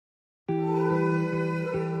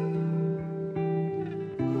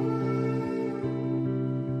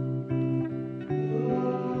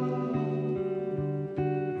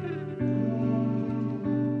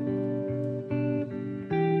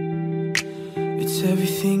It's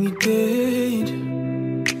everything you did,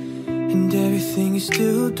 and everything you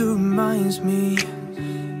still do reminds me.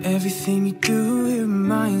 Everything you do, it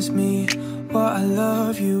reminds me why I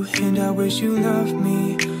love you, and I wish you loved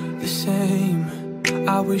me the same.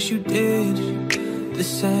 I wish you did the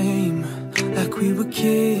same, like we were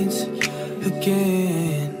kids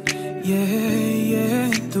again. Yeah, yeah,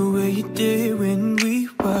 the way you did when we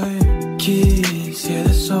were kids. Yeah,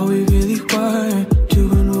 that's all we really were,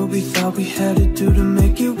 doing what we thought we had to do to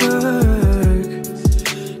make it work.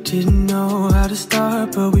 Didn't know how to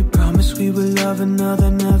start, but we promised we would love another,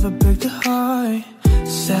 never break the heart.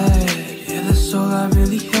 Sad, yeah, that's all I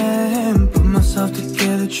really am. Put myself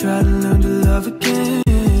together, try to learn to love again.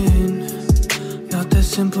 Not that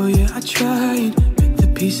simple, yeah, I tried. Pick the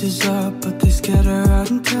pieces up, but they scatter out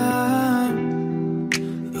in time.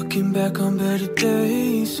 Looking back on better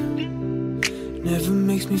days never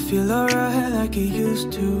makes me feel alright like it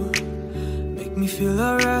used to. Make me feel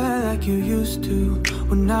alright like you used to.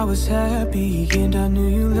 When I was happy and I knew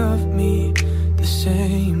you loved me the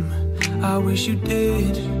same. I wish you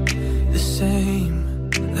did the same,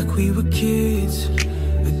 like we were kids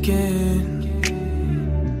again.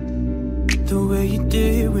 The way you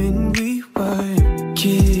did when we were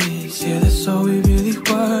kids. Yeah, that's all we really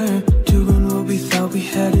were, doing what we thought we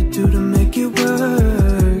had to do to make it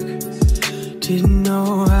work. Didn't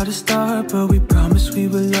know how to start, but we promised we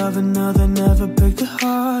would love another, never break the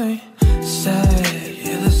heart. Sad,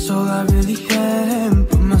 yeah, that's all I really am.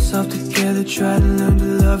 Put myself together, try to learn to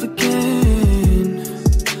love again.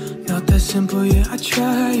 Not that simple, yeah, I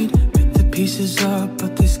tried. Pick the pieces up,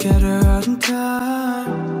 but they scatter out in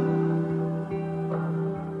time.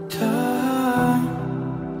 Time.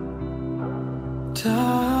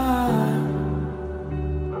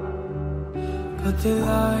 But they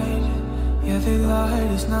lied, yeah, they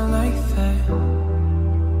lied, it's not like that.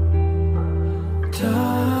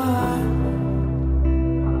 Time.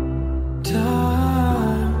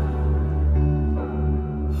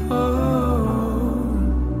 Oh,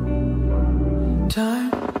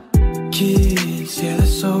 time. Kids, yeah,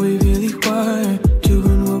 that's all we really were,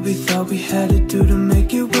 doing what we thought we had to do to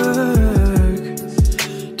make it work.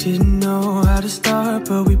 Didn't know how to start,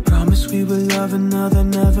 but we promised we would love another,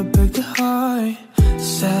 never break the heart.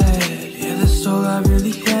 Sad, yeah, that's all I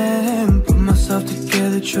really am. Put myself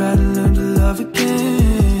together, try to learn to love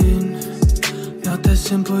again. Not that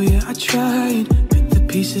simple, yeah, I tried. Pick the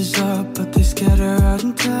pieces up, but they scatter out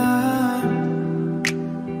in time.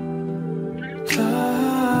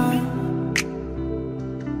 Time.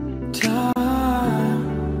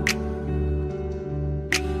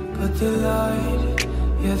 But they lied,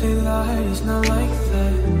 yeah, they lied, it's not like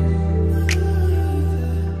that.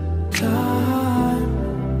 Time.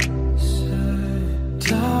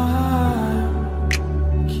 Time,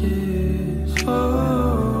 kids.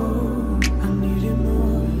 Oh, I needed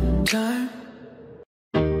more time.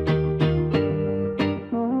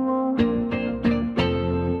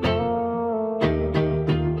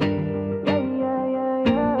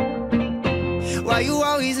 Why you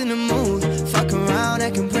always in the mood? Fuck around,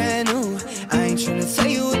 acting brand new. I ain't tryna tell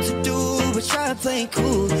you what to do, but try to play it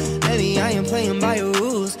cool. Baby, I ain't playing by your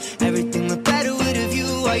rules. Everything look better with a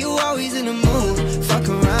view. Why you always in the mood? Fuck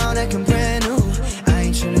around, acting brand new. I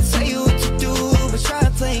ain't tryna tell you what to do, but try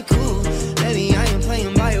to play it cool. Baby, I ain't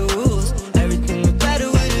playing by your rules. Everything look better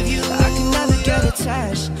with a view. I can never get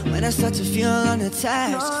attached when I start to feel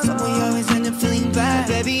unattached. Someone you always end up feeling bad.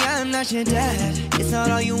 Baby, I'm not your dad. It's not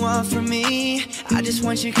all you want from me. I just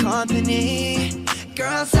want your company.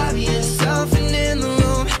 Girl, stop being yourself and in the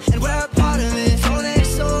room, and we're a part of it. Don't act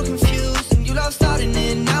so confused, and you love starting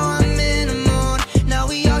it. Now I'm in the mood. Now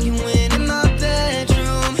we arguing in my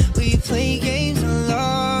bedroom. We play games of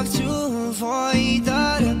love to avoid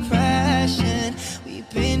the depression. We've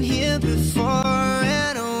been here before,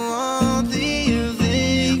 and I won't be a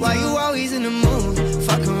victim. Why you always in the mood?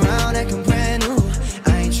 Fuck around, acting brand new.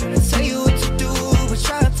 I ain't tryna tell you what to do, but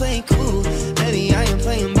try to play it cool. Baby, I ain't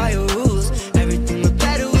playing by your rules. Everything look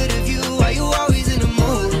better with a view. Why you always in the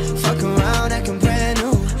mood? Fuck around, acting brand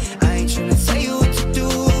new. I ain't tryna tell you what to do,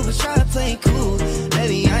 but try to play it cool.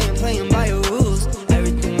 Baby, I ain't playing by your rules.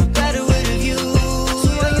 Everything look better with a view. So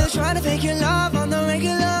when you're trying to fake your love on the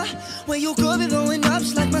regular, when you could be blowing up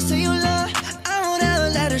just like my cellular, I won't ever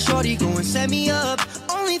let a shorty go and set me up.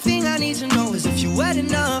 Only thing I need to know is if you wet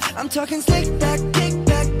enough. I'm talking slick back, kick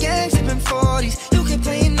back, gang, sipping 40s. You can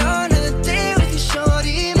play another day with your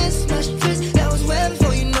shorty. Mismatched twist, that was way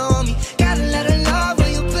before you know me. Gotta let her love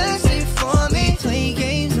when you best it for me. Play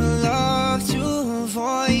games of love to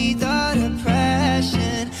avoid the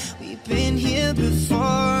depression. We've been here before,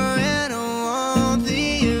 and I won't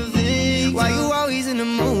be a victim. Why you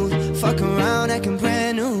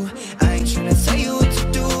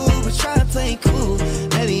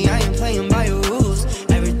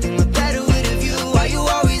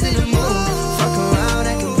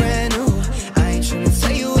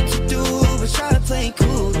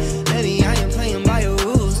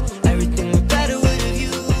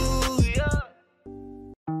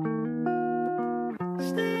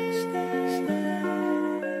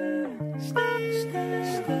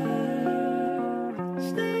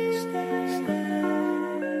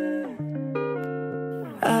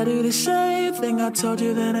I do the same thing I told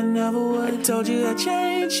you that I never would. I told you I'd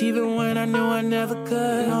change even when I knew I never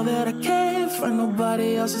could. Know that I can't find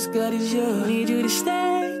nobody else as good as you. Need you to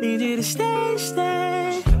stay, need you to stay,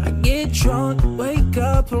 stay. I get drunk, wake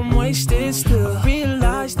up, I'm wasted still.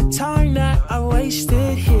 Realize the time that I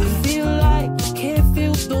wasted here. I feel like I can't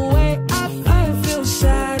feel the way I feel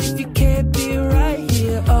sad if you can't be right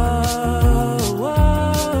here. Oh,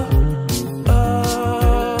 oh, oh,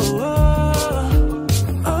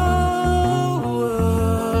 oh,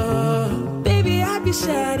 oh. Baby, I'd be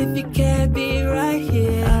sad if you can't be right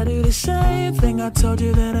here. I do the same thing I told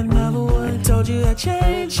you that I never would. I told you I'd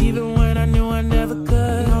change even when I knew I never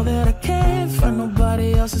could. Know that I can't find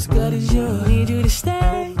nobody else as good as you. Need you to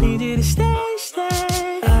stay, need you to stay,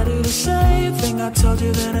 stay. I do the same thing I told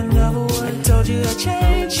you that I never would. I told you I'd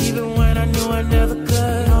change even when I knew I never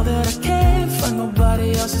could. Know that I can't find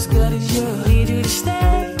nobody else as good as you. Need you to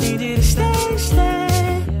stay, need you to stay,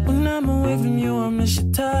 stay. When I'm away from you, I miss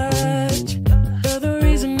your touch. You're the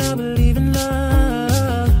reason I believe in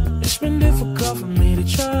love. It's been difficult for me to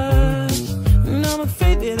trust, and I'm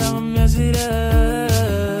afraid that I'ma mess it up.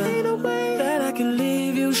 Ain't no way that I can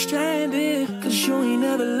leave you stranded, cause you ain't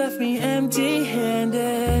never left me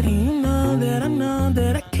empty-handed. And you know that I know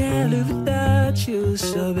that I can't live without you,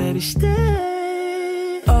 so baby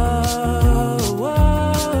stay. Oh, oh,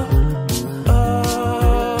 oh,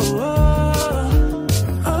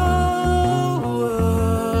 oh,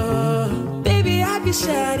 oh. Baby, I'd be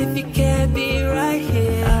sad if you can't be right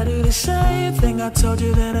here. I do the same thing I told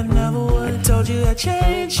you that I never would. I told you I'd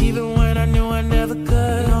change even when I knew I never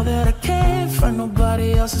could. Know that I can't find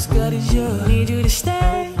nobody else as good as you. Need you to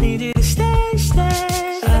stay, need you to stay, stay.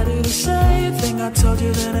 I do the same thing I told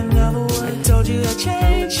you that I never would. I told you I'd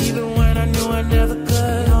change even when I knew I never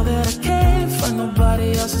could. Know that I can't find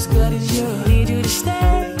nobody else as good as you. Need you to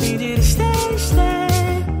stay, need you to stay, stay.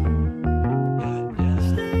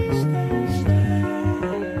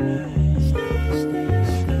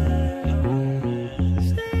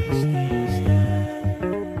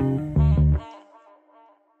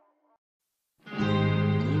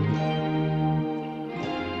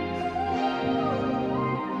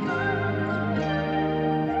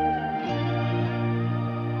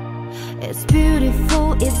 It's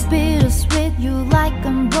beautiful, it's bittersweet. You like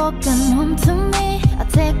unbroken home to me. I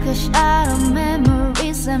take a shot of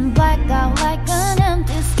memories and black out like an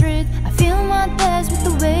empty street. I fill my days with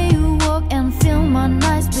the way you walk and fill my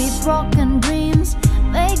nights with broken dreams.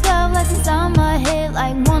 Make up lessons on my head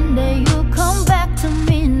like one day you'll come back to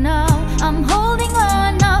me. Now I'm holding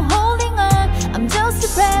on, not holding on. I'm just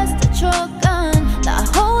depressed, a shotgun. Not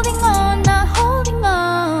holding on, not holding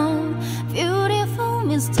on. Beautiful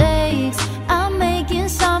mistakes I'm making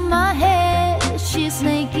inside my head. She's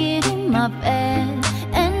naked in my bed,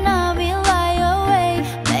 and I will lie awake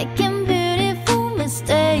making beautiful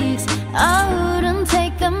mistakes. I wouldn't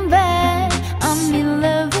take them back. I'm in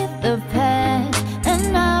love with the past,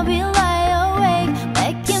 and I will lie awake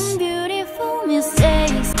making beautiful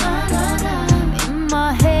mistakes. Na, na, na. In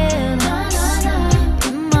my head, na, na, na.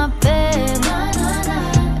 In my bed, na, na, na.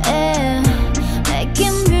 Yeah.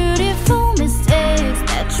 Making beautiful mistakes.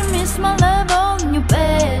 Bet you miss my love all in your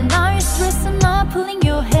bed. Now you're stressing up, pulling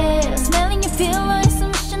your hair, smelling your feelings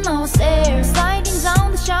and wishing I was there. Sliding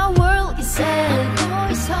down the shower like you said. Oh,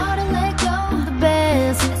 it's hard to let go of the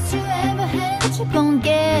best that you ever had, that you gon'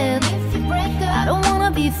 get. If you break up, I don't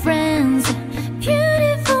wanna be friends.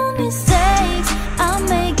 Beautiful mistakes I'm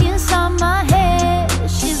making inside my head.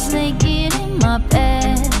 She's naked in my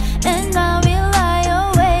bed, and I will lie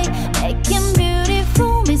awake making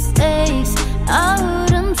beautiful mistakes. I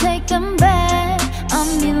wouldn't take them back.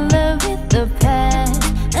 I'm in love with the past,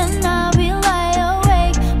 and I will lie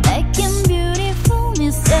awake making beautiful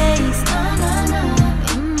mistakes. Na, na, na.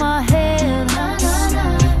 In my head, na, na, na.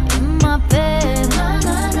 In my bed, na,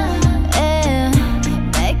 na, na. Yeah.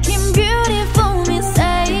 Making beautiful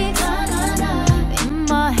mistakes. Na, na, na. In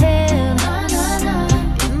my head, na, na, na.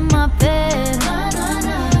 In my bed, na, na,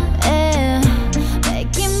 na. Yeah.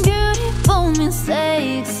 Making beautiful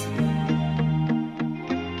mistakes.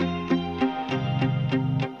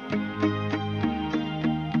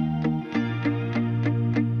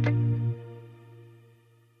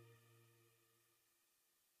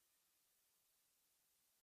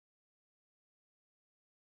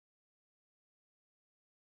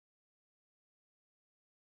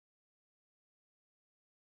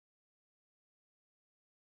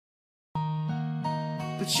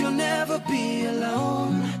 But you'll never be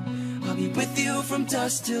alone. I'll be with you from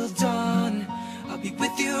dusk till dawn. I'll be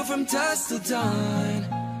with you from dusk till dawn.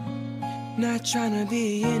 Not trying to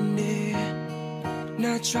be in there,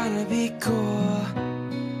 not trying to be cool,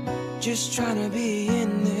 just trying to be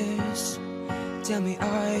in this. Tell me,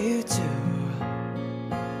 are you too?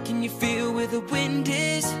 Can you feel where the wind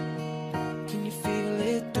is? Can you feel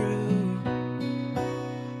it through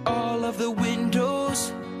all of the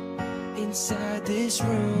windows inside this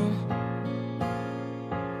room?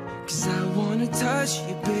 'Cause I wanna touch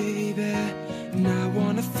you, baby, and I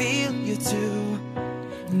wanna feel you too.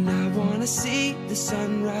 And I wanna see the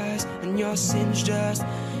sunrise and your singed dust.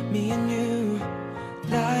 Me and you,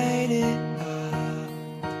 light it up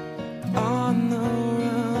on the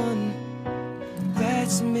run.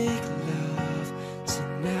 Let's make love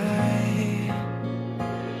tonight.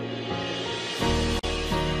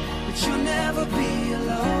 But you'll never be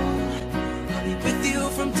alone. I'll be with you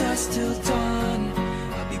from dusk till dawn.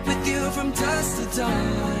 I'll be with you from dusk till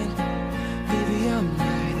dawn. Baby, I'm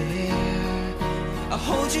right here. I'll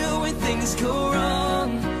hold you when things go wrong.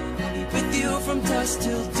 I'll be with you from dusk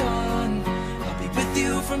till dawn. I'll be with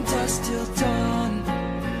you from dusk till dawn.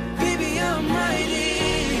 Baby, I'm right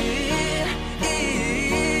here.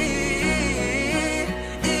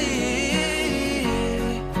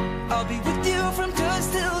 I'll be with you from dusk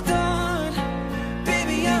till dawn.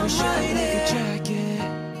 Baby, I'm right here. Jacket,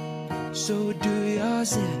 so do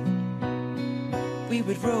yours in. We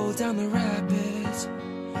would roll down the rapids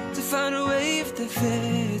to find a wave that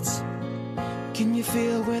fits. Can you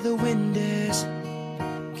feel where the wind is?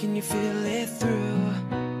 Can you feel it through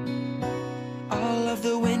all of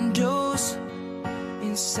the windows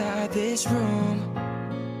inside this room?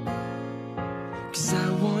 'Cause I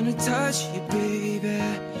wanna touch you, baby,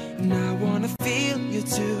 and I wanna feel you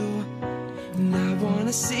too. And I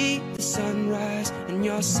wanna see the sunrise and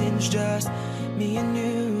your singed dust. Me and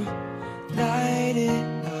you, light it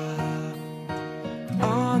up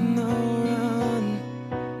on the run.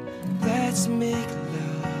 Let's make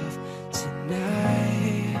love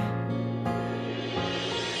tonight.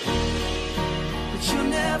 But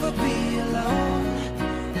you'll never be alone.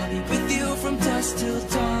 I'll be with you from dusk till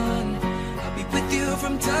dawn. I'll be with you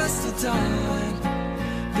from dusk till dawn.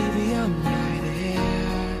 Baby, I'm right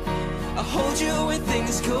here. I'll hold you when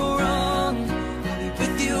things go wrong. I'll be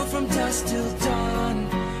with you from dusk till dawn.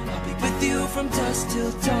 I'll be with you from dusk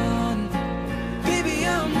till dawn. Baby,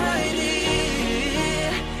 I'm right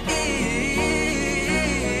here.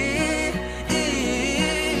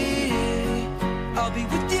 I'll be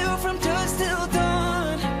with you from dusk till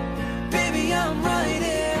dawn. Baby, I'm right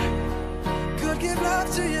here. Could give love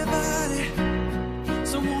to your body,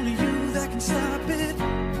 so only you that can stop it.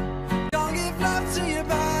 Don't give love to your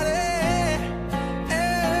body.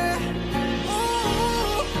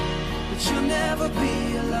 Ooh. But you'll never be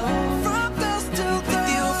alone. From dusk till dawn. With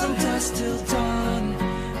you from dusk till dawn.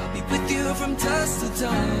 I'll be with you from dusk till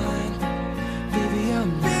dawn. Baby,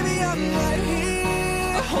 I'm right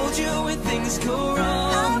here. I'll hold you when things go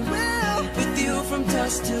wrong. I will. Be with you from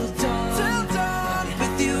dusk till dawn. Till dawn. Be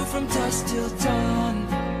with you from dusk till dawn.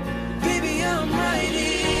 Baby, I'm right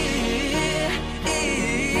here.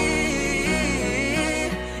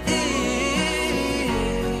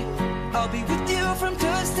 I'll be with you from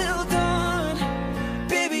dusk till dawn.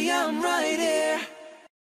 Baby, I'm right here.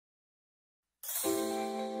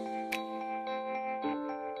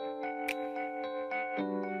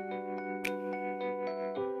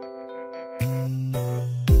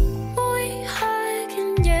 We hug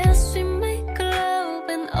and yes, we make love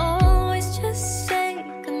and always just say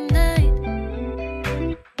goodnight.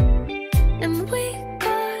 And we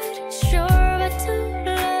got sure what to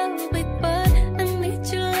love me, but I need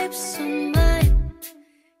your lips on mine.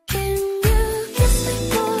 Can you kiss me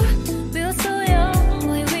more? We were so young,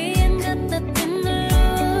 we ain't got nothing to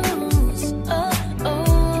lose. Oh,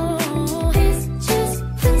 oh, it's just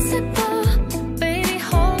principle. Baby,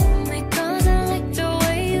 hold me 'cause I like the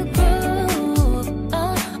way you groove.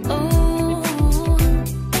 Oh, oh,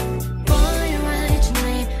 boy, write your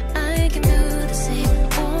name, I can do the same.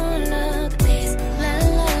 All of the days, la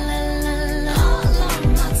la la la la. All on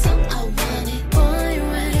my tongue, I want it. Boy,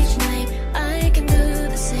 write your name, I can do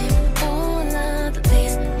the same. All of the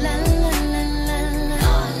days, la la la la la.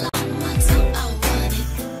 All on my tongue, I want it.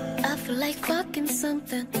 I feel like fucking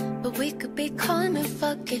something, but we could be calm and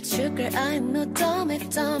fuck it. Sugar, I'm no dummy,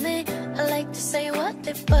 dummy. I like to say what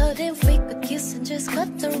if, but if we could kiss and just cut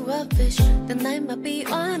the rubbish, then I might be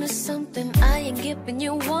on to something. I ain't giving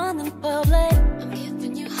you one in public, I'm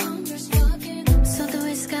giving you hundreds fucking. So the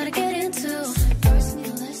ways gotta get into. First need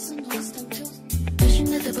a lesson, wisdom too.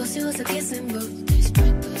 Wishing that the pussy was a kissing booth. These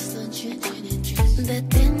breakfast, lunch, and gin and juice. That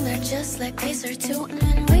dinner just like dessert too. And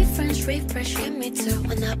when we French refresh, give me two.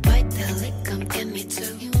 When I bite that lick, come get me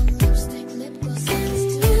two. You want lipstick, lip gloss, can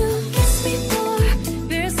you kiss me more?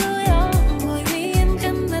 We're so young, boy, we ain't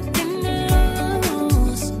got nothing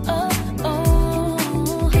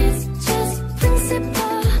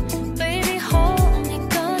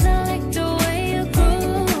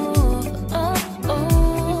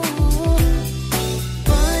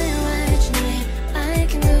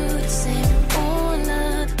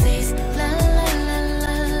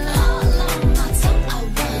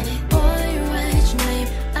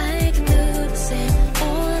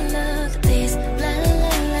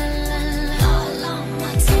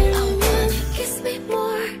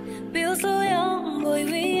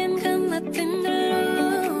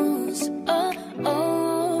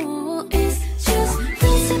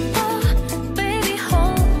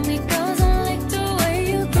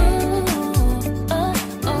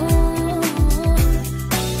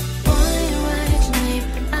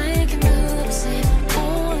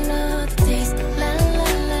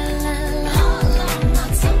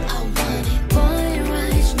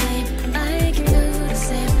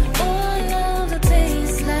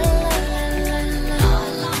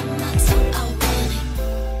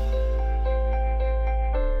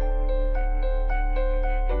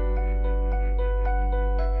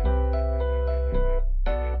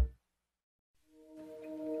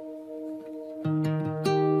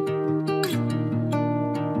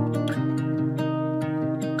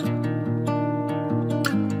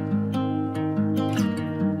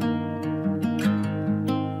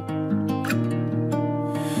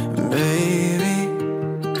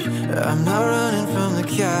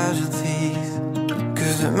casualties.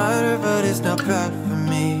 Cause it mattered, but it's not bad for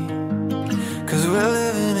me. Cause we're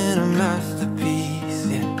living in a masterpiece,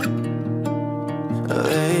 yeah.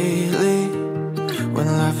 Lately, when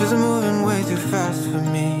life is moving way too fast for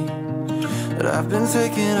me, but I've been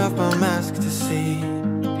taking off my mask to see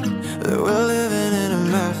that we're living in a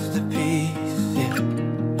masterpiece, yeah.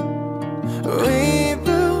 We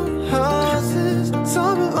built houses on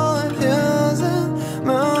top of all the hills and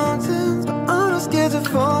mountains, but I'm not scared to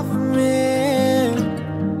fall from it.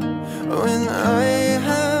 When I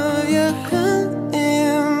have your hand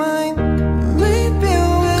in mine, maybe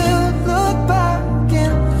we'll look back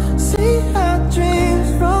and see our dreams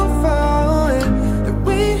from far away, that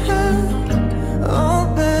we had all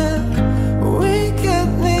that we could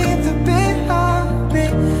need to be happy.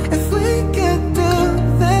 If we could do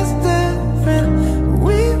this different,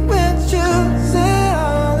 we would choose it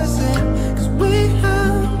all the same. Cause we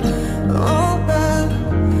have all that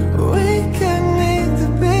we could need to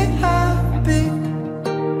be happy.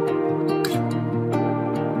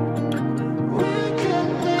 We could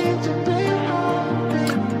need to be happy.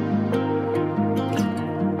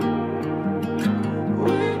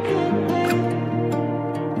 We could need.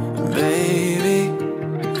 Baby,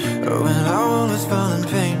 when our world was falling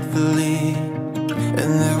painfully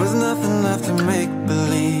and there was nothing left to make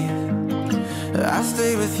believe, I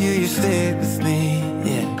stayed with you, you stayed with me,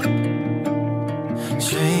 yeah.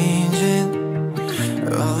 Changing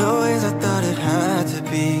all the ways I thought it had to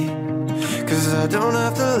be, cause I don't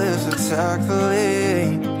have to live so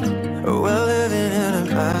tactfully. We're living in a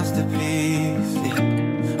masterpiece,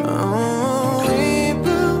 yeah. Oh, we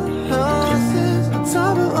built houses on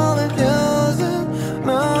top of all the hills and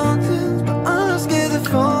mountains, but I'm not scared to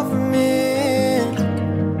fall from it.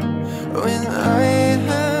 When I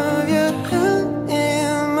have your hand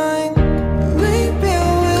in mine, maybe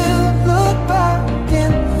we'll look back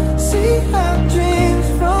and see our dreams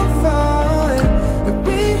from far away, that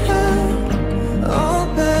we had all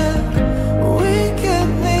that we could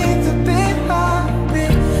need to be happy.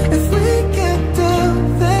 If we could do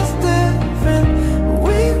this different,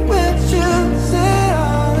 we would choose it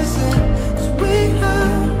all the same. Cause we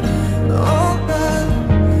have all that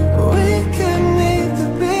we could need to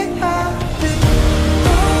be happy.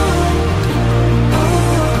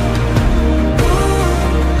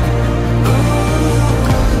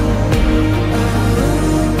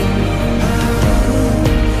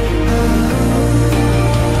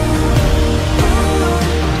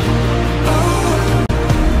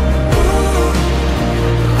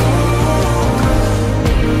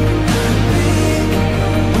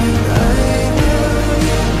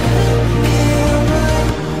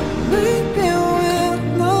 Maybe we'll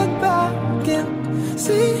look back and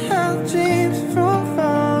see our dreams from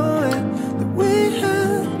far away, that we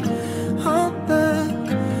had all that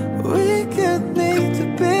we could need to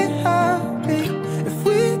be happy. If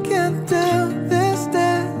we can do this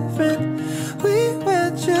different, we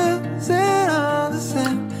would choose it all the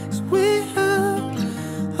same. Cause we have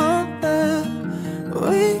all that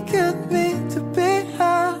we could need to be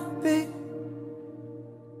happy.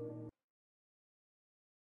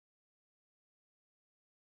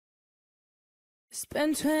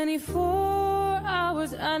 Spend 24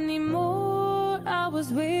 hours, I need more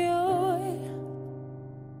hours with you.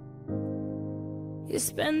 You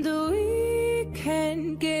spend the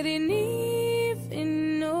weekend getting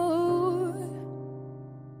even more.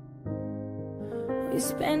 We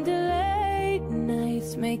spend the late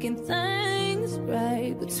nights making things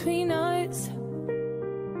right between us.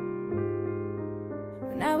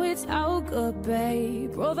 Now it's all good,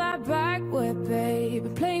 babe. Roll that backward, babe,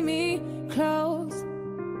 and play me close.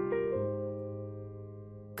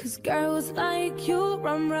 Cause girls like you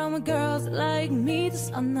run round with girls like me. The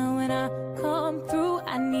sun now when I come through,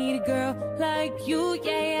 I need a girl like you,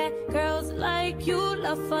 yeah, yeah. Girls like you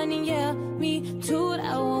love fun, and yeah, me too.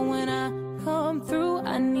 That one when I come through,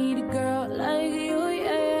 I need a girl like you,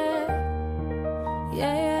 yeah, yeah.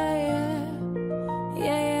 Yeah, yeah, yeah.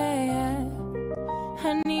 Yeah, yeah, yeah.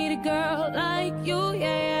 I need a girl like you,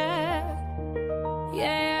 yeah, yeah.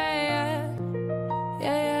 Yeah, yeah, yeah.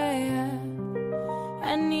 Yeah, yeah, yeah.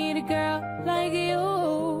 I need a girl like you.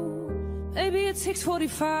 Maybe it's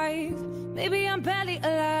 6:45. Maybe I'm barely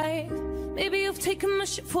alive. Maybe you've taken my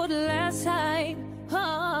shit for the last time.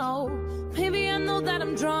 Oh, maybe I know that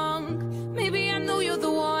I'm drunk. Maybe I know you're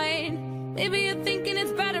the one. Maybe you're thinking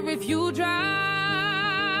it's better if you drive.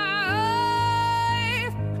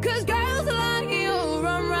 Cause girls like you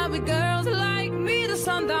run around with girls like me. The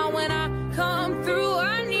sundown when I come through,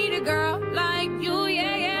 I need a girl like you,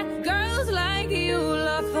 yeah, yeah. Girls like you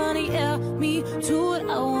love funny, yeah, me too.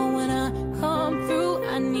 I want when I come through,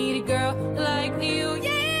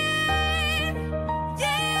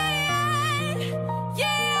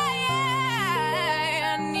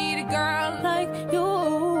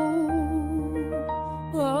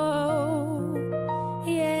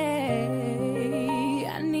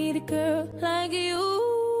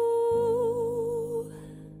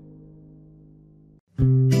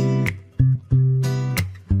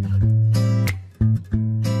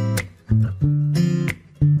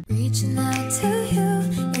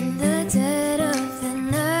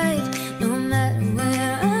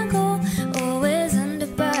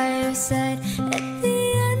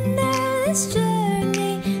 this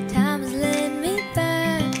journey, time has led me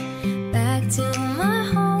back, back to my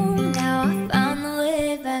home. Now I found the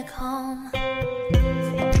way back home.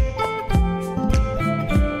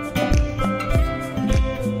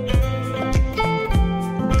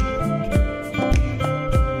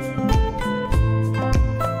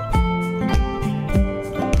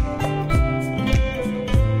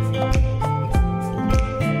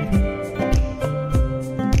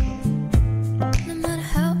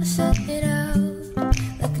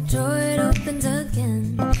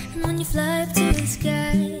 Fly up to the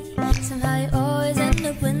sky, somehow you always end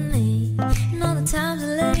up with me. And all the times I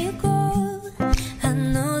let you go, I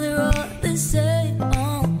know they're all the same.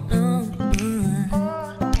 Oh no,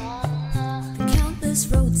 the countless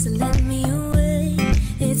roads that led me away,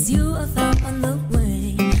 it's you I found on the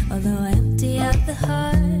way. Although empty at the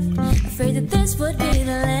heart, afraid that this would be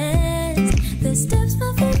the last. The steps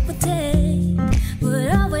my feet would take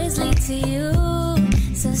would always lead to you.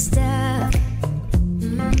 So stop.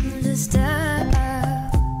 Stop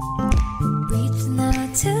reaching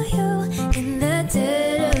out to you in the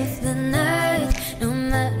dead of the night. No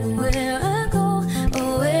matter where I go,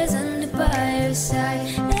 always under by your side.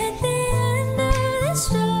 At the end of this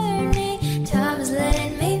journey, time has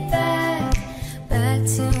led me back, back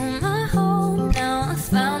to my home. Now I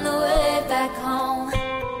found the way back home.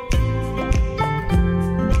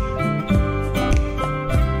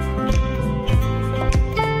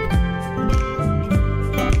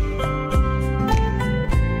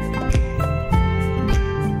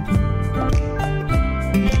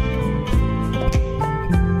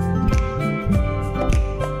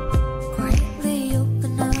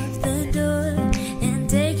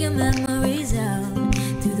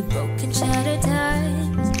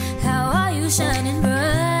 Shining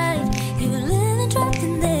bright, you were living trapped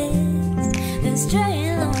in this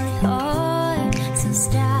strange lonely heart. So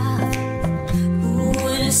stop, ooh,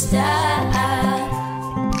 just stop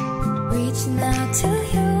reaching out to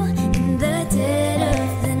you in the dead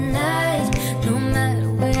of the night. No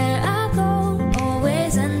matter where I go,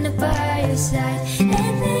 always under by your side.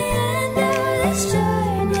 At the end of this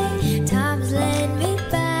journey, time has led me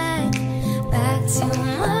back, back to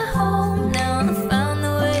my home. Now I found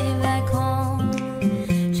the way back home.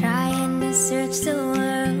 Search the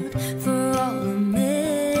world for all of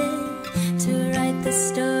me, to write the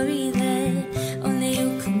story that only you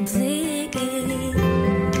complete. I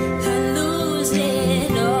lose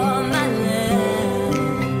it all, my love,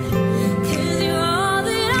 'cause you're all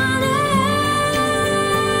that I need.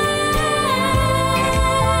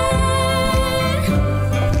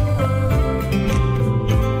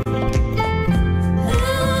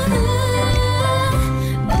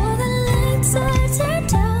 All the lights are turned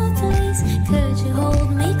down, please. Could you hold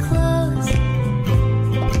me close?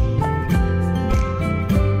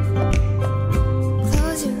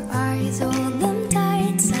 Close your eyes, hold them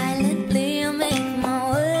tight. Silently I'll make my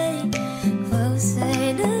way closer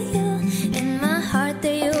to you. In my heart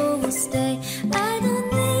there you will stay. I don't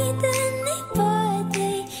need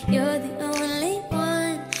anybody, you're the only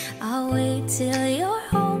one. I'll wait till you're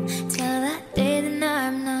home, till that day that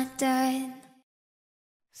I'm not dead.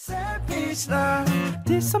 Savage love,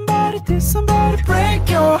 did somebody break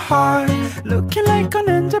your heart? Looking like an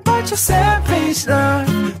angel but you're savage love.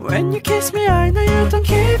 When you kiss me I know you don't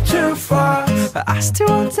keep too far, but I still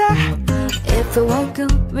want that. If it won't go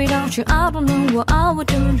without you, I don't know what I would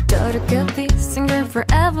do. Gotta get this singer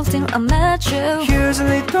forever till I met you.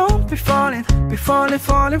 Usually don't be falling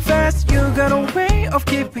fast. You got a way of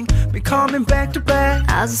keeping me coming back to back.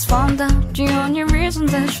 I just found out the only reason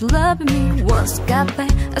that you love me was to get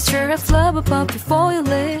back. I swear I'd love about before you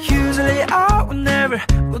leave. Usually I would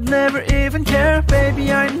never even care.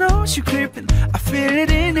 Baby, I know you're creeping, I feel it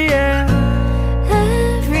in the air.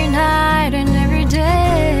 Every night and every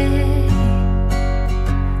day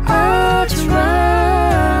I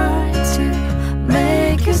try to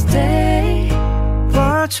make you stay,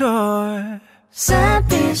 but you're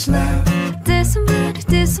savage love.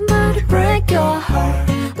 Did somebody break your heart?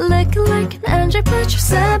 Looking like an angel but you're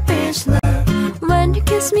savage love. When you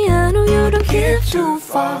kiss me I know you don't give two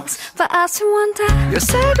fucks, but I still want that. You're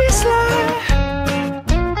savage love,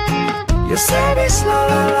 you're savage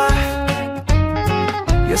love.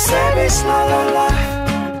 You're savage love.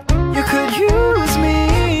 You could use me,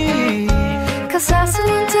 'cause I still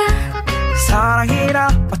want that. 사랑이라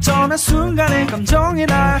어쩌면 만나는 순간의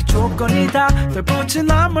감정이나 조건이 다 덜붙인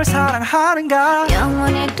난 뭘 사랑하는가.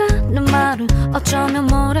 영원이라는 말은 어쩌면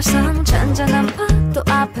모래성 잔잔한 파도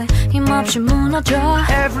앞에 힘없이 무너져.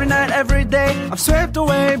 Every night, every day I'm swept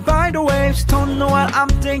away by the waves. Don't know what I'm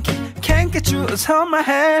thinking, can't get you out my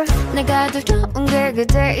head. 내가 두려운 게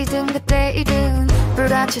그대이든 그때이든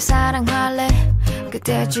불같이 사랑할래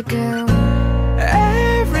그대 지금.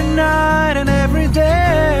 Every night and every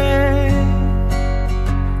day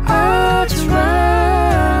I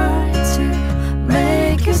try to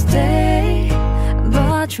make you stay,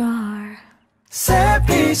 but you're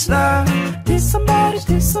savage love. Did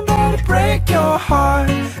somebody break your heart?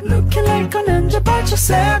 Looking like an angel but you're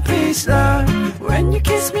savage love. When you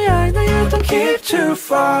kiss me I know you don't keep too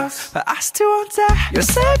far, but I still want that. You're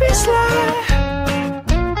savage love.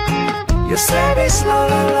 You're savage la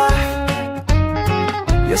la la.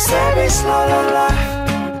 You're savage la la la.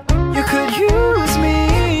 You could use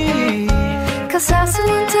me, 'cause I still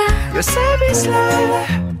want that. you're savage la la la.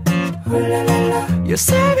 Ooh la la la. You're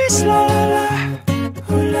savage la la la.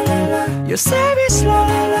 Ooh la la la. You're savage la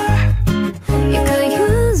la la. You could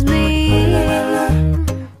use me.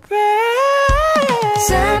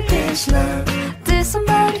 Savage love. Did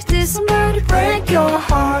somebody Break your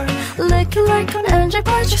heart. looking like an angel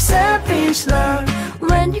but you're Savage love.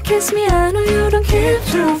 when you kiss me I know you don't keep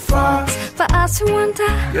Too far. but I still want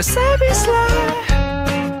that. You're savage love.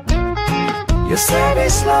 You're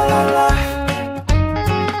savage la la la.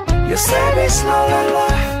 You're savage la la la.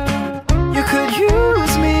 You could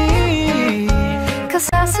use me, 'Cause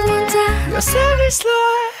I still want that. you're savage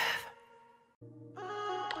love.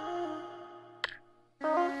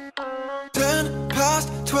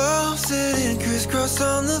 12, sitting crisscross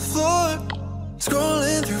on the floor,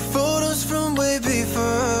 scrolling through photos from way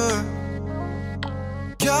before.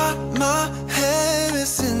 Got my head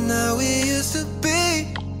missing how we used to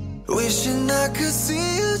be, wishing I could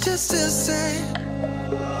see you just to say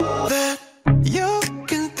that you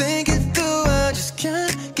can think it through. I just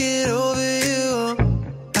can't get over you.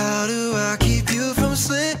 How do I keep you from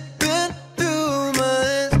slipping through my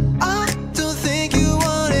hands? I don't think you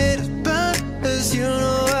want it as bad as you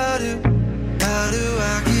know I do. How do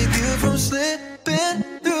I keep you from slipping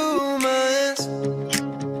through my hands?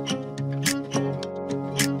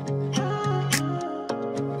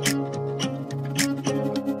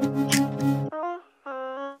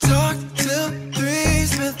 Talk till 3,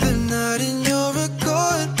 spent the night in your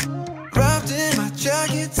Accord, wrapped in my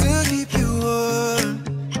jacket to keep you warm.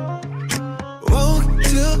 Woke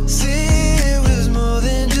to see it was more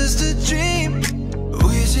than just a dream,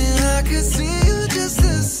 wishing I could see you just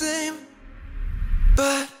the same.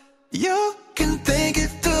 But you can think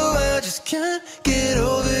it through, I just can't get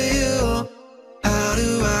over you. How do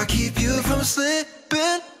I keep you from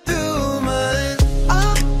slipping through my hands?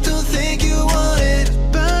 I don't think you want it as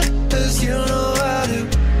bad as you know I do.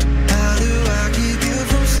 How do I keep you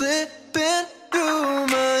from slipping through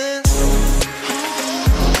my hands?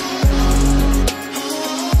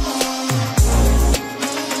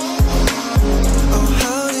 Oh,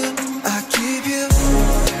 how do I keep you?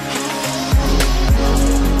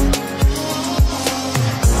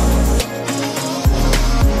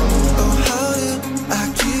 Oh, how do I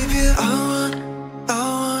keep you? I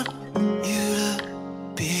want you to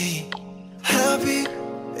be happy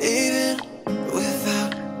even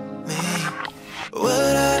without me.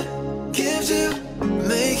 What I'd give to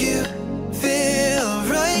make you feel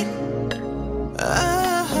right.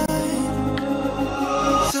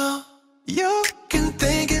 So you can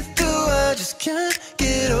think it through, I just can't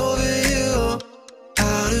get over you.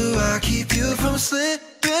 How do I keep you from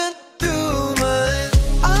slipping through my hands?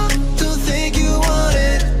 I don't think you want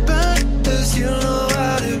it as bad as you know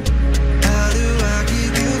I do. How do I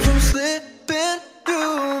keep you from slipping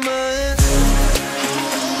through my hands?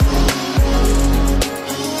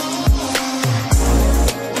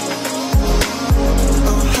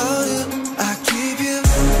 Oh, how do I keep you?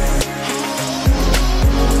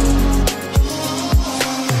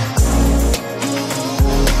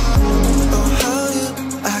 Oh, how do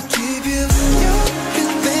I keep you? You can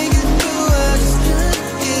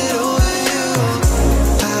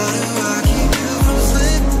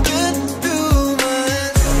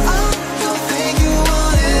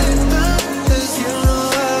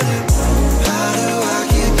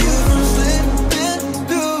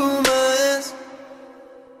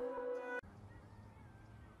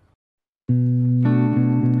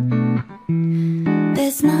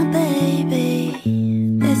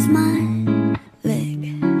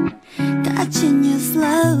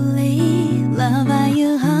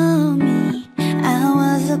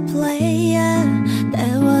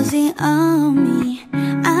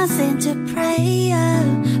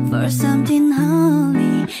and hold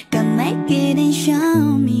me. Come make it and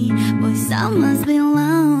show me. Boy, some must be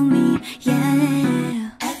lonely, yeah.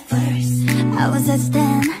 At first, I was at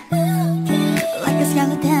stand, like a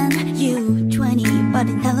skeleton. You 20, but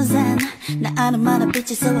intelligent. Now I don't mind a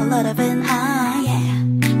bitch, so a lot of it, yeah.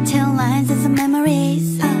 10 lines and some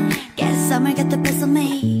memories. Guess summer got the best of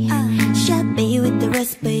me. Should be with the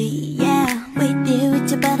recipe, yeah. With you,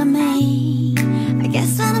 it's better me. I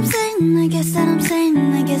guess what I'm saying, I guess what I'm saying,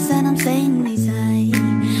 I guess what I'm saying is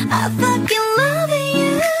I fucking love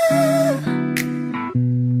you.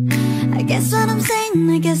 I guess what I'm saying,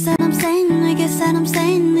 I guess what I'm saying, I guess what I'm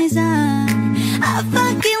saying is I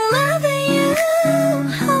fucking love you.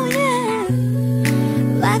 Oh yeah.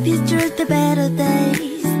 Love you through the better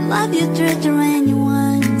days, love you through the rainy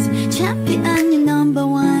ones. Champion, you're number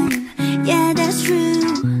one, yeah that's true.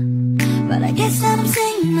 But I guess what I'm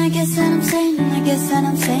saying, I guess what I'm saying, I guess what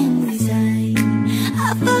I'm saying is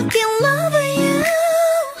I fucking love you.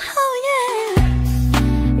 Oh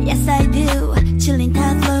yeah. Yes I do, chilling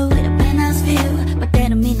top flow with a penthouse view. But that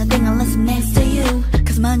don't mean nothing unless I'm next to you.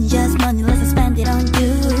 Cause money just money, let's spend it on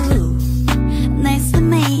you. Next to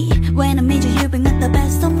me, when I meet you, you bring out the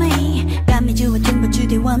best of me. Got me doing things but you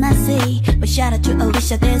didn't wanna see. But shout out to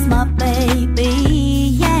Alicia, there's my baby,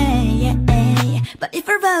 yeah, yeah. But if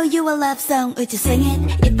I wrote you a love song, would you sing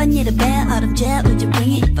it? If I need a bail out of jail, would you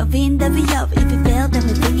bring it? If I win the VO, if you fail, then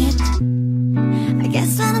we bring it. I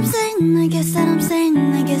guess what I'm saying, I guess what I'm saying,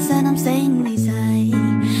 I guess what I'm saying is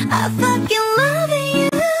I fucking love you.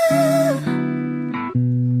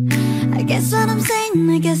 I guess what I'm saying,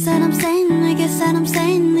 I guess what I'm saying, I guess what I'm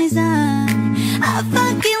saying is I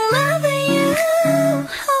fucking love you.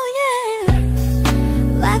 Oh yeah.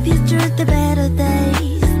 Love you through the better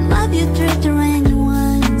days, love you through the rainy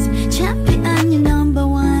ones. Champion, you're number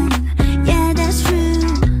one, yeah that's true.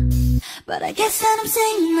 But I guess what I'm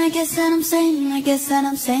saying, I guess what I'm saying, I guess what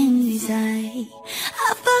I'm saying is I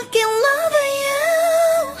fucking love you.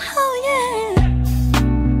 Oh yeah.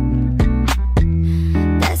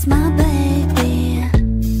 That's my baby,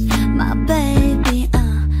 my baby,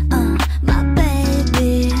 my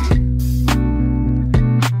baby.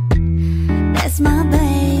 That's my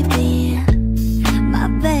baby, my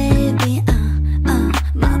baby,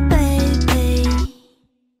 my baby.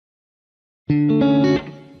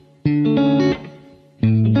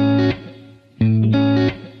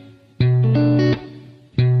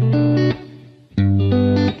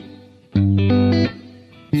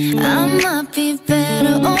 I might be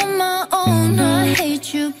better on my own. I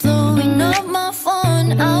hate you blowing up my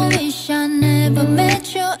phone. I wish I never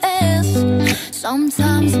met your ass.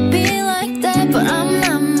 Sometimes it be like that, but I'm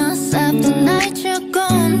not myself the night you're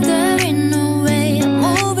gone. There ain't no way I'm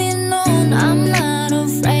moving on. I'm not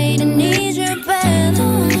afraid, I need your bed.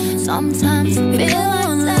 Sometimes it be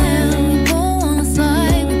like that. We both wanna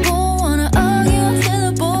slide, we both wanna argue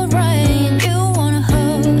until the boat rain. You wanna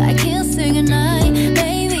hug, I can't say goodnight.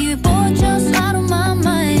 Baby, we both just out of my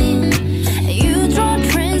mind. And you draw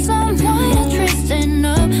prints on white, I twisting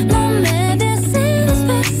up. No medicine is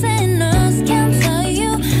fixing us. Can't tell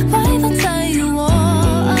you why, but tell you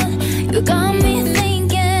what. You got me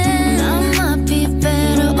thinking I might be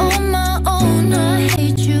better on my own. I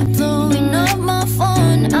hate you blowing up my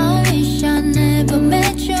phone. I wish I never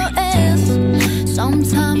met your ass.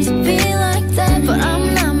 Sometimes it be like that, but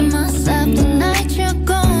I'm not myself the night you're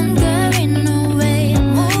gone. There ain't no way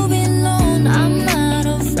I'm moving on. I'm not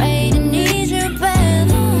afraid, I need your bed.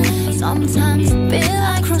 Sometimes it be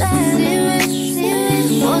like that.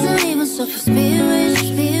 Wasn't even so for spirit,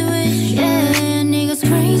 yeah. Niggas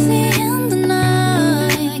crazy in the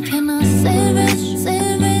night. I cannot savage,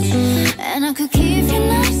 and I could keep you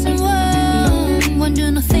nice and warm. When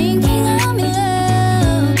you're not thinking I'm in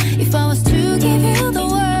love. If I was to give you the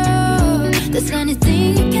world, there's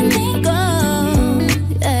anything you can think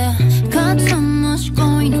of, yeah. Got so much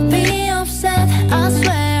going to be upset. I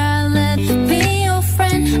swear I'll let you be your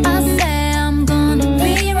friend. I say I'm gonna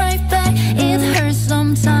be right back. It hurts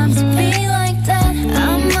sometimes to be like that.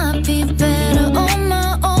 I might be better on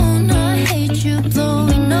my own. I hate you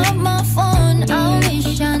blowing up my phone. I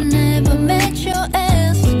wish I never met your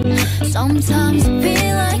ass. Sometimes it be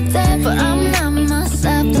like that, but I'm not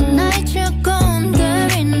myself the night you're gone.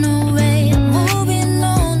 There ain't no way I'm moving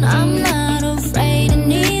on. I'm not afraid, I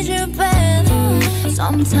need your bed.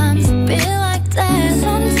 Sometimes it be like that.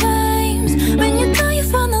 Sometimes when you thought you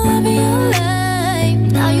found the love of your life,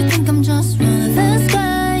 now you think I'm just one of those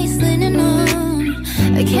guys leaning on.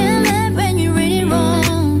 I can't let when you're really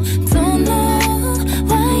wrong. Don't know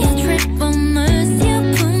why I trip on us. You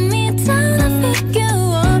put me down, I figure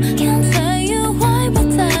out. Can't tell you why, but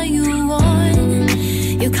tell you what.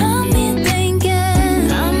 You got me thinking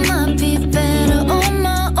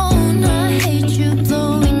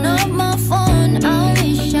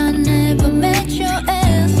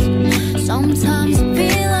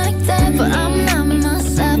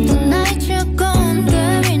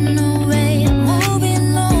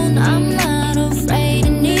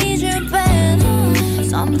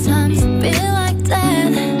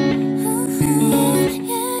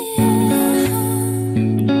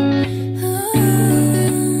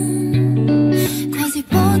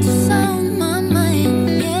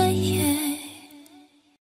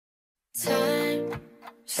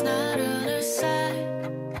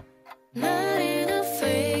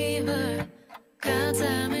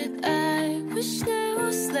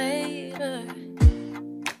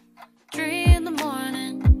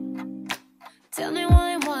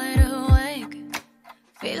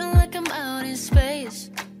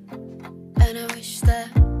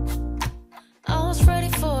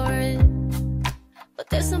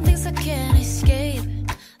There's some things I can't escape,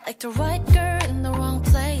 like the right girl in the wrong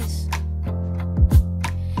place.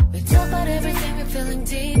 We talk about everything we're feeling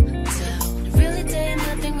deep down. Really there ain't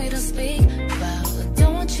nothing we don't speak about. I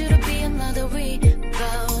don't want you to be another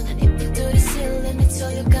rebound. And if you do this here, let me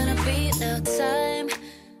tell you, gonna be now. Time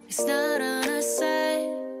is not on our side,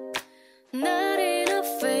 not in our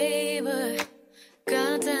favor.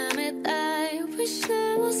 God damn it, I wish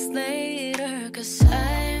that was later. Cause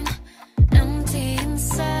I'm empty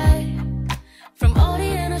inside from all the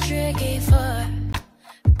energy I gave her.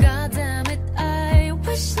 God damn it, I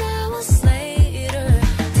wish that was later.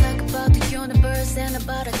 Talk about the universe and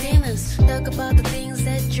about the demons. Talk about the things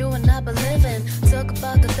that you and I believe in. Talk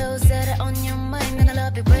about the those that are on your mind. And I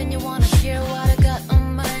love it when you wanna hear what I got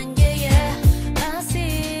on mine. Yeah, yeah, I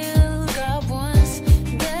still got ones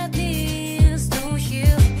that needs to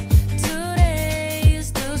heal. Today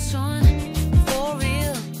is too soon, for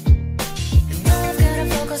real. And now I've gotta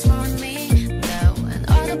focus more on me now. And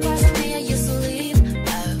all the parts of me I used to leave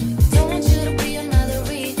out. Don't want you to be another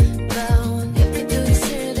rebound. If you do this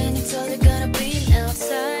here, then it's all you're gonna be now.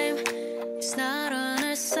 Time is not on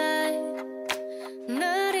our side,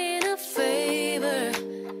 not in our favor.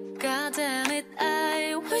 God damn it,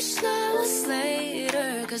 I wish that was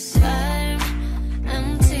later. Cause I'm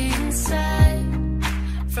empty inside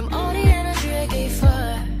from all the energy I gave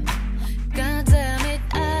her. God damn it,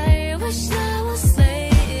 I wish that was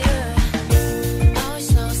later. I wish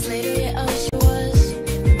that was later, yeah, I wish it was.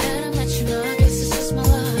 Then I met you, now I guess it's just my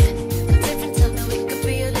luck. A different time that we could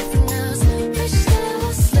be a different us. Wish that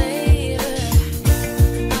was later.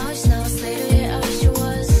 I wish that was later, yeah, I wish it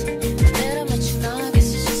was. Then I met you, now I guess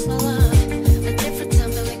it's just my luck. A different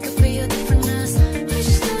time that we could be a different us.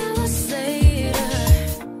 Wish that was later.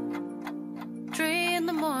 3 in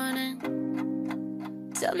the morning,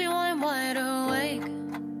 tell me why I'm wide awake,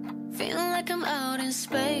 feeling like I'm out in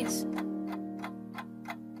space.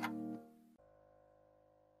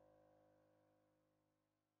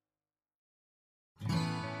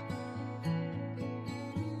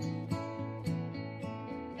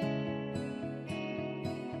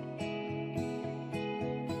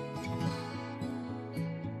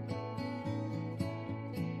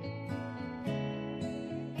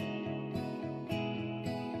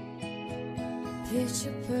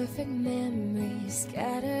 Picture perfect memories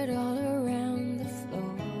scattered all around the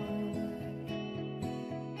floor.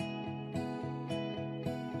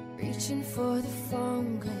 Reaching for the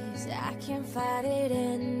phone cause I can't fight it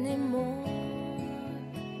anymore.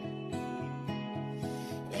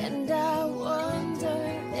 And I wonder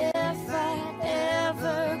if I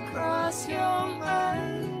ever cross your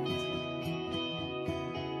mind.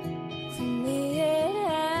 For me it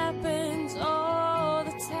happens all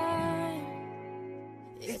the time.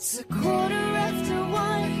 It's 1:15.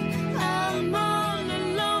 I'm all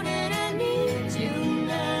alone and I need you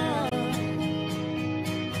now.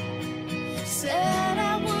 Said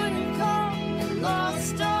I wouldn't call,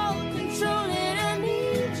 lost all control and I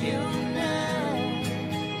need you now.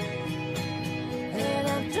 And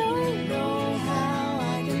I don't know how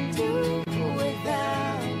I can do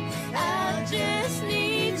without. I just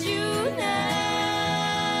need you now.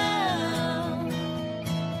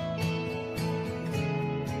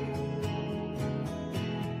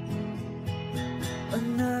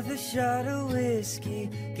 Another shot of whiskey,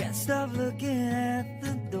 can't stop looking at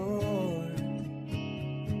the door.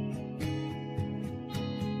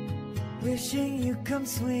 Wishing you come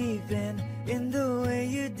sweeping in the way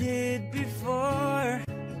you did before.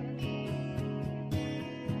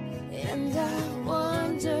 And I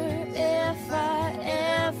wonder if I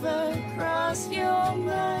ever cross your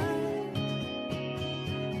mind.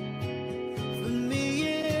 For me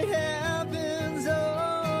it happens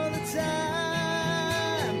all the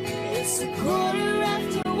time. It's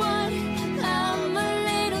 1:15. I'm a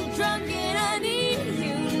little drunk and I need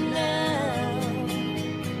you now.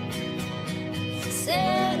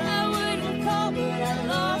 Said I wouldn't call, but I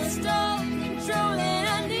lost all control and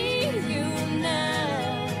I need you now.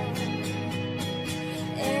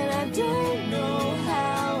 And I don't know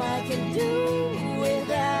how I can do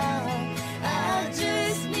without. I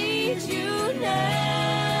just need you now.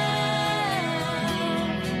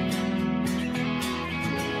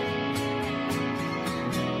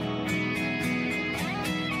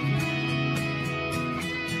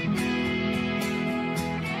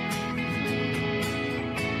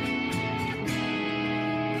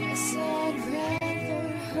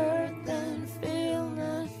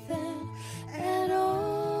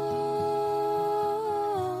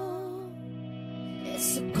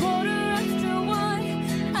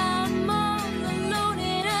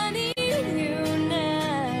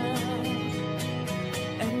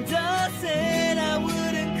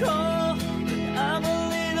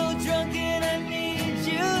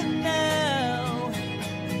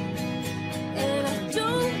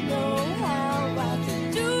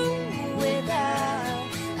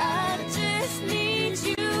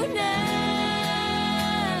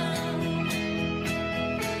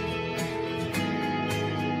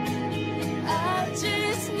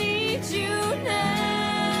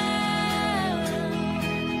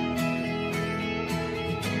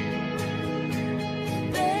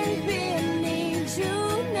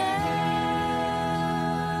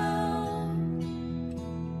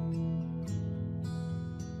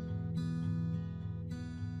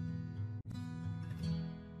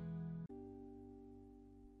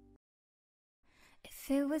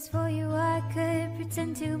 it was for you, I could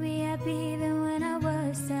pretend to be happy even when I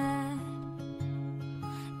was sad.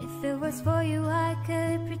 If it was for you, I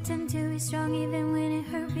could pretend to be strong even when it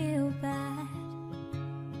hurt real bad.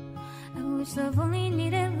 I wish love only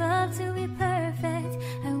needed love to be perfect.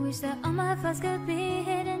 I wish that all my flaws could be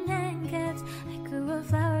hidden and kept. I grew a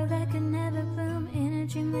flower that could never bloom in a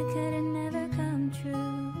dream that could have never come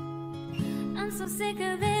true. I'm so sick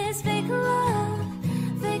of this fake love,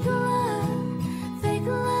 fake love, fake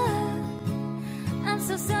love. I'm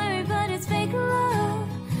so sorry, but it's fake love,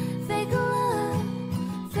 fake love,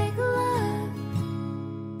 fake love.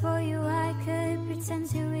 For you, I could pretend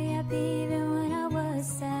to be happy even when I was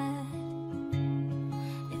sad.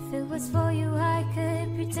 If it was for you, I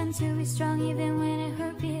could pretend to be strong even when it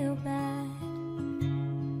hurt real bad.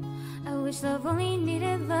 I wish love only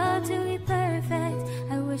needed love to be perfect.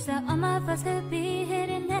 I wish that all my flaws could be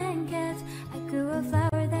hidden and kept. I grew a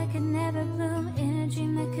flower that could never bloom in a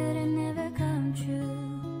dream that could have never come true.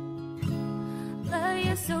 Love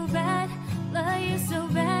you so bad, love you so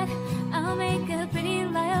bad. I'll make a pretty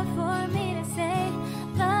liar for me to say.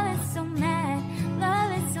 Love is so mad,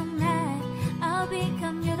 love is so mad. I'll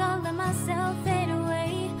become your doll, let myself fade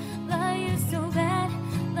away. Love you so bad,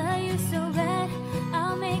 love you so bad.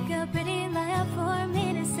 I'll make a pretty liar for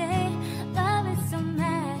me to say. Love is so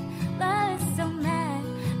mad, love is so mad.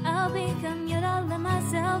 I'll become your doll, let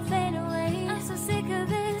myself fade away. I'm so sick of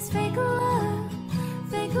this fake love,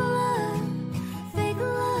 fake love, fake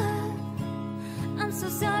love. I'm so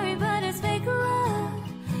sorry, but it's fake love,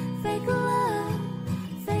 fake love,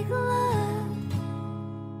 fake love.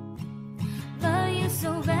 Love you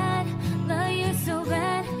so bad, love you so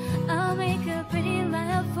bad. I'll make a pretty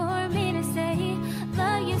lie for me to say.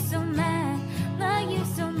 Love you so mad, love you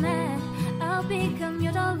so mad. I'll become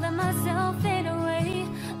your doll, let myself fade away.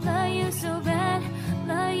 Love you so bad,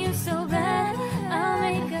 love you so bad. I'll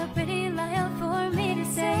make a pretty lie for me to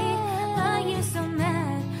say. Love you so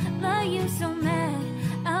mad, love you so mad.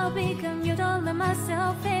 I'll become your doll, let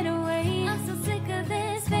myself fade away. I'm so sick of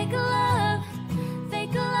this fake love,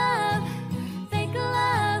 fake love, fake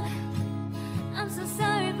love. I'm so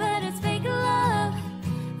sorry, but it's fake love,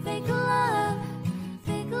 fake love,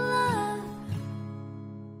 fake love.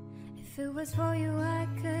 If it was for you, I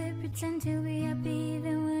could pretend to be happy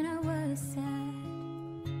even when I was sad.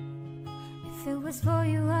 If it was for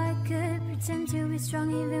you, I could pretend to be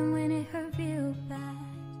strong even when it hurt real bad.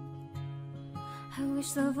 I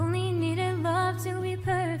wish love only needed love to be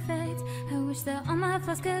perfect. I wish that all my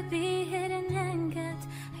flaws could be hidden and kept.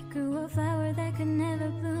 I grew a flower that could never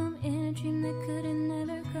bloom in a dream that could have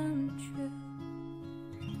never come true.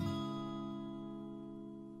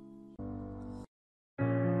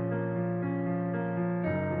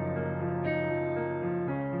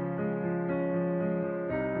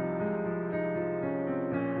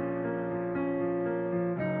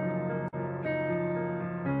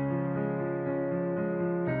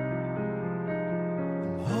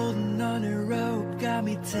 On a rope, got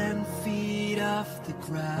me 10 feet off the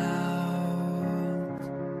ground.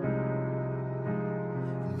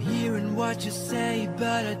 I'm hearing what you say,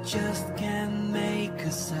 but I just can't make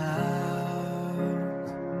a sound.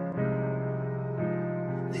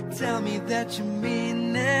 They tell me that you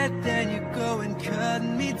mean it, then you go and cut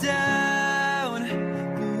me down.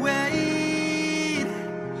 But wait,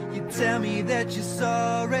 you tell me that you're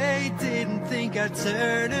sorry, didn't think I'd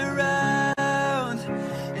turn around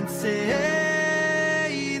and say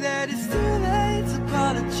that it's too late to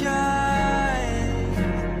apologize.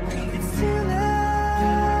 It's too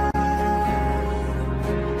late.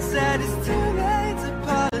 Said it's too late to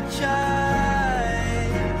apologize.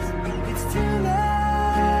 It's too late.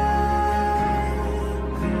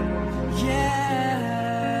 Yeah.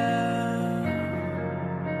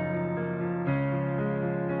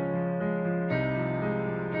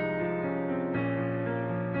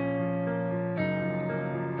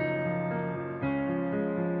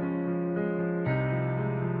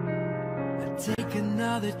 Take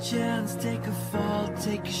another chance, take a fall,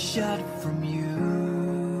 take a shot from you.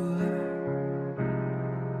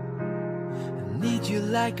 I need you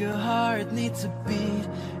like a heart needs a beat,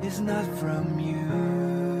 it's not from you.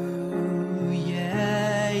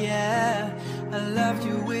 Yeah, yeah, I loved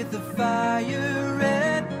you with the fire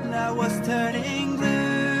red, and I was turning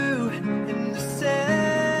blue in the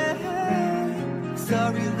sand.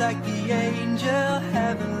 Sorry like the angel,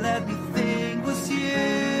 heaven let me think was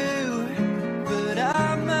you. But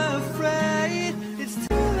I'm afraid it's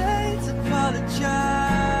too late to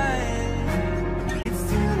apologize. It's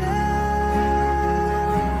too late.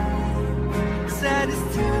 Said it's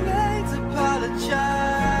too late to apologize.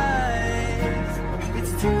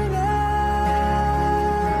 It's too late.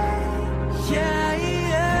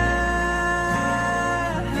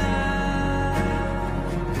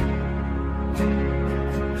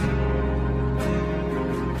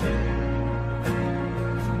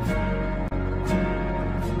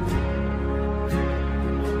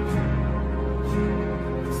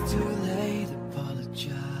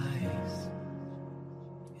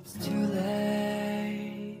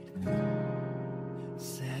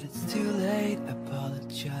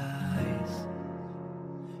 apologize.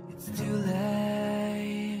 It's too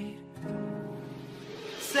late.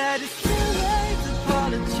 Said it's too late to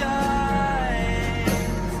apologize.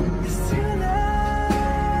 It's too late.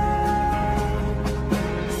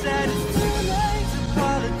 Said it's too late to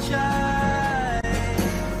apologize.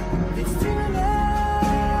 It's too late.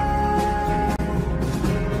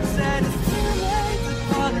 Said it's too late to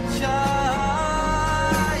apologize.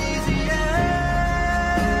 Yeah.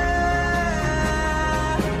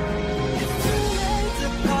 It's too late to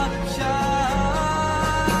apologize.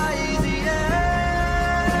 Yeah.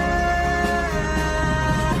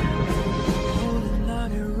 Holding on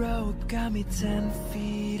a rope got me 10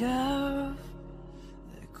 feet off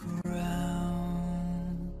the ground.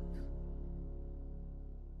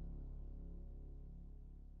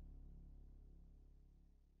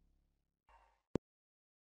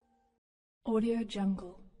 Audio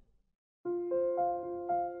Jungle.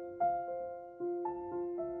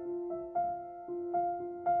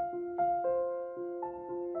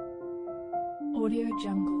 Audio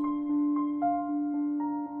Jungle.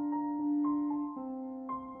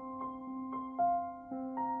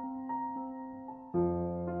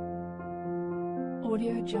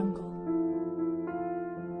 Audio Jungle.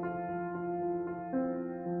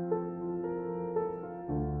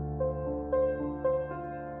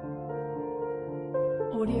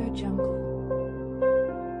 Audio Jungle.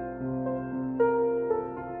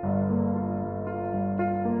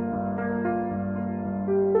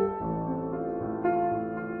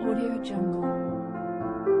 Audio Jungle.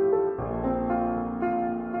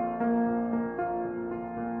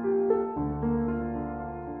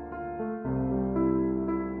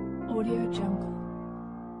 Audio Jungle.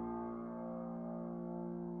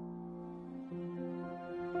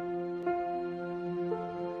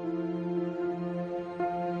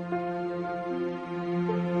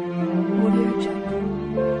 Audio Jungle.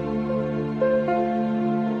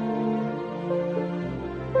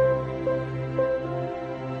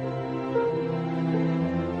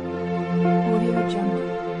 Audio Jungle.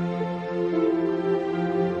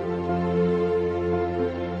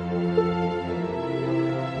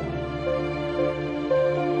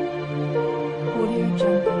 Audio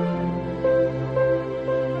Jungle.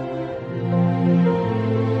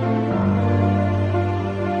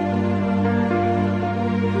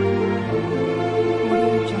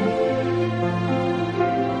 Audio Jungle.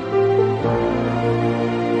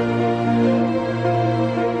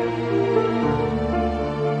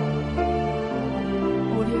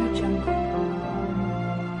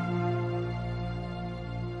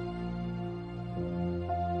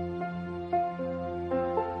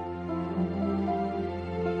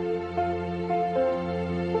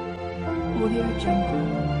 Audio Jungle. Audio Jungle.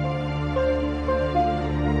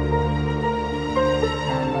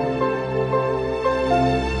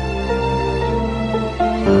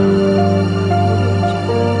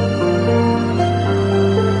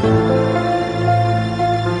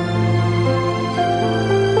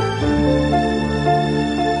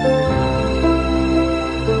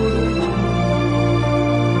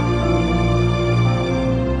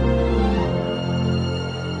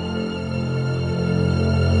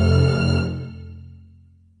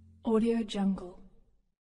 Audio Jungle.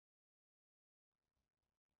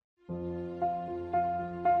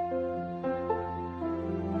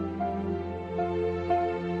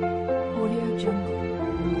 Audio Jungle.